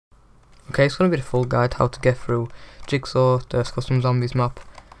Okay, it's going to be the full guide how to get through Jigsaw, the custom zombies map.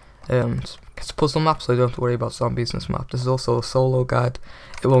 It's a puzzle map, so you don't have to worry about zombies in this map. This is also a solo guide.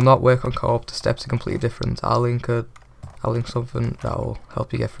 It will not work on co-op. The steps are completely different. I'll link something that will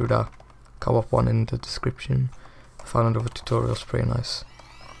help you get through that co-op one in the description. I found another tutorial, it's pretty nice.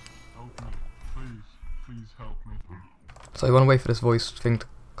 Please help me. So you want to wait for this voice thing to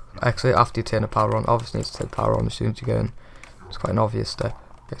exit after you turn the power on. Obviously you need to turn the power on as soon as you go in. It's quite an obvious step.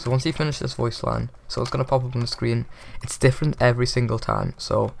 Okay, so once you finish this voice line, so it's going to pop up on the screen. It's different every single time.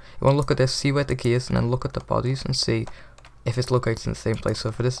 So you want to look at this, see where the key is, and then look at the bodies and see if it's located in the same place.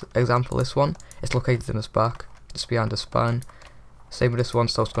 So for this example, this one, it's located in his back, just behind his spine. Same with this one,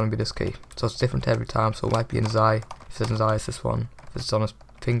 so it's going to be this key. So it's different every time, so it might be in his eye. If it's in his eye, it's this one. If it's on his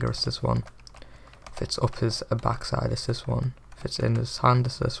finger, it's this one. If it's up his backside, it's this one. If it's in his hand,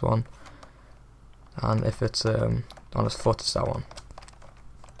 it's this one. And if it's on his foot, it's that one.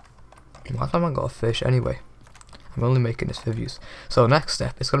 Why have I got a fish anyway? I'm only making this for views. So next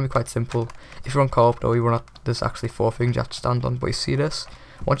step, it's going to be quite simple. If you're on co-op though, you run out, there's actually 4 things you have to stand on. But you see this?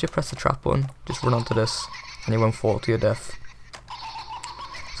 Once you press the trap button, just run onto this and you won't fall to your death.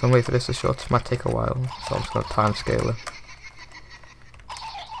 So I'm waiting for this to shut. It might take a while, so I'm just going to time scale it.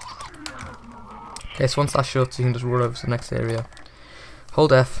 Okay, so once that shuts, you can just run over to the next area.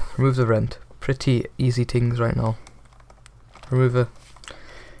 Hold F, remove the rent. Pretty easy things right now. Remove it.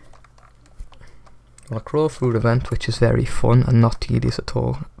 You want to crawl through the vent, which is very fun and not tedious at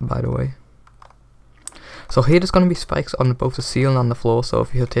all, by the way. So here there's going to be spikes on both the ceiling and the floor, so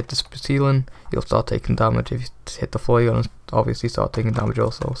if you hit the ceiling, you'll start taking damage. If you hit the floor, you're going to obviously start taking damage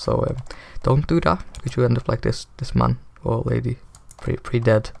also. So don't do that, because you end up like this man or lady, pretty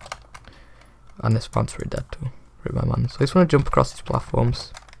dead. And this man's pretty dead too. Rip my man. So you just want to jump across these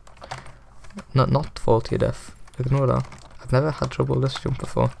platforms. Not fall to your death. Ignore that. I've never had trouble with this jump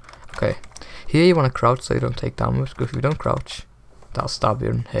before. Okay. Here you want to crouch so you don't take damage, because if you don't crouch, that'll stab you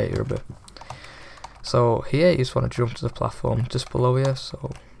and hurt you a bit. So here you just want to jump to the platform just below here,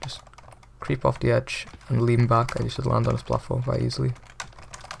 so just creep off the edge and lean back and you should land on this platform quite easily.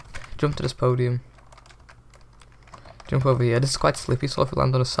 Jump to this podium. Jump over here. This is quite slippy, so if you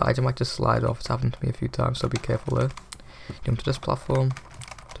land on the side you might just slide off. It's happened to me a few times, so be careful there. Jump to this platform,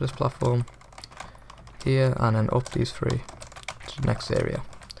 here, and then up these 3 to the next area.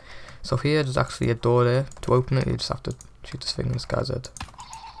 So here there's actually a door there. To open it you just have to shoot this thing in this guy's head.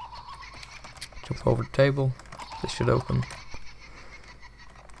 Jump over the table, this should open.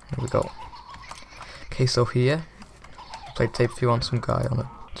 There we go. Okay, so here, play tape if you want some guy on it.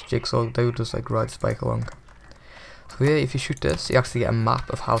 It's Jigsaw, they would just like ride his bike along. So here, if you shoot this, you actually get a map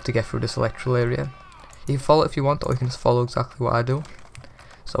of how to get through this electrical area. You can follow it if you want, or you can just follow exactly what I do.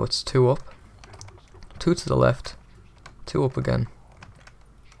 So it's 2 up, 2 to the left, 2 up again,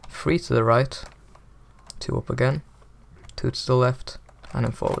 3 to the right, 2 up again, 2 to the left, and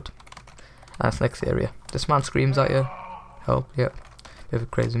then forward. And that's next area. This man screams at you. Help, yep. Bit of a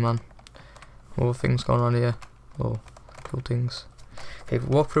crazy man. More things going on here. Oh, cool things. Okay,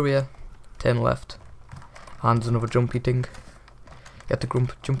 walk through here, turn left, and there's another jumpy thing. You have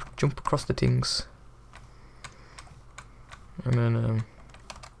to jump across the things. And then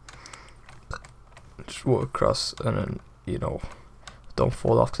just walk across, and then, you know, don't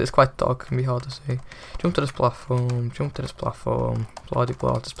fall off, because it's quite dark, it can be hard to see. Jump to this platform, blah de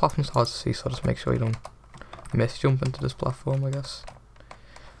blah. This platform's hard to see, so just make sure you don't miss jumping to this platform, I guess.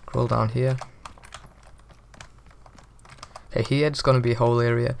 Scroll down here. Okay, here it's going to be a whole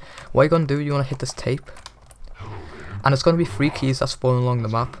area. What you're going to do, you want to hit this tape, and it's going to be 3 keys that spawn along the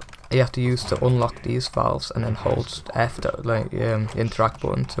map. You have to use to unlock these valves, and then hold F, like interact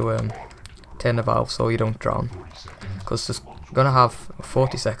button to turn the valve so you don't drown. Because it's going to have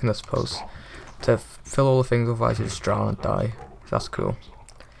 40 seconds, I suppose, to fill all the things, otherwise you just drown and die. So that's cool.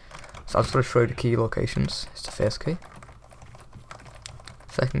 So I'm just going to show you the key locations. It's the first key,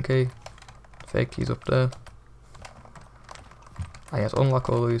 second key, third key's up there. And you have to unlock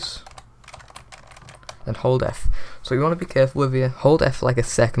all these. Then hold F. So you want to be careful with your hold F like a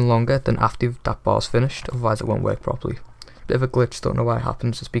second longer than after that bar's finished, otherwise it won't work properly. Bit of a glitch, don't know why it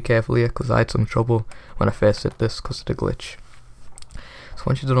happens, just be careful here, because I had some trouble when I first did this because of the glitch. So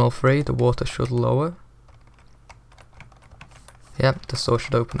once you've done all 3, the water should lower. Yep, the door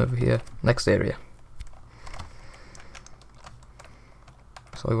should open over here. Next area.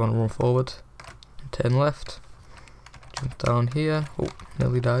 So we want to run forward, and turn left, jump down here. Oh,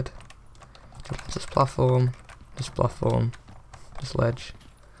 nearly died. Jump to this platform, this ledge,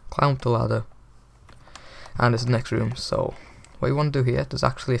 climb up the ladder, and it's the next room. So what you want to do here, there's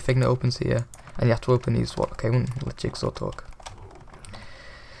actually a thing that opens here, and you have to open these. Okay, let Jigsaw talk.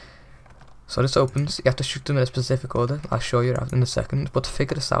 So this opens, you have to shoot them in a specific order, I'll show you in a second, but to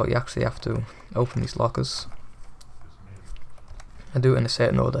figure this out you actually have to open these lockers and do it in a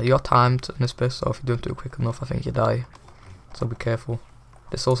certain order. You're timed in this bit, so if you don't do it quick enough I think you die, so be careful.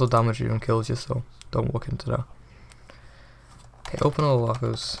 This also damages you and kills you, so don't walk into that. Okay, open all the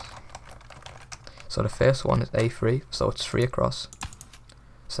lockers. So the first one is A3, so it's 3 across.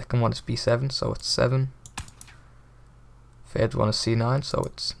 Second one is B7, so it's 7. Third one is C9, so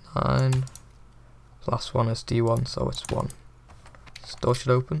it's 9. Last one is D1, so it's 1. This door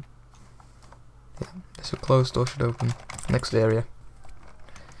should open. Yeah, this will close, door should open. Next area.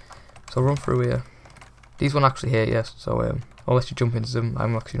 So run through here. These won't actually hit you, so unless you jump into them,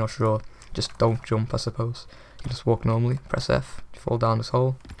 I'm actually not sure. Just don't jump, I suppose. You just walk normally, press F, you fall down this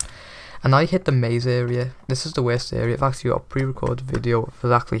hole. And now you hit the maze area. This is the worst area. I've actually got a pre-recorded video of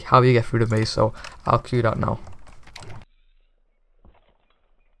exactly how you get through the maze, so I'll cue that now.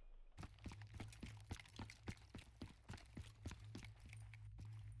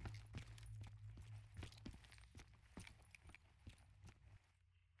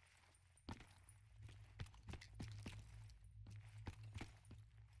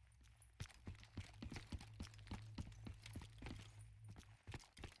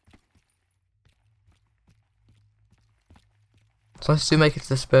 So once you make it to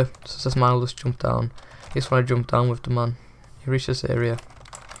this bit, so this man will just jump down. You just want to jump down with the man. You reach this area.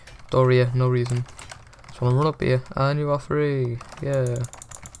 Door here, no reason. Just want to run up here, and you are free. Yeah.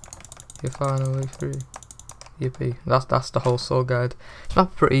 You're finally free. Yippee. That's the whole soul guide. It's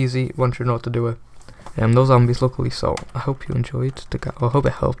not pretty easy once you know what to do it. Those zombies luckily, so I hope you enjoyed the guide. I hope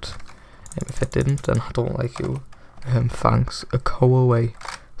it helped. If it didn't, then I don't like you. Thanks. Go away.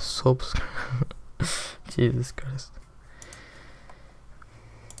 Subscribe. Jesus Christ.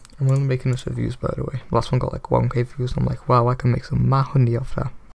 I'm only making this reviews, by the way. Last one got like 1k views, and I'm like, wow, I can make some money off that.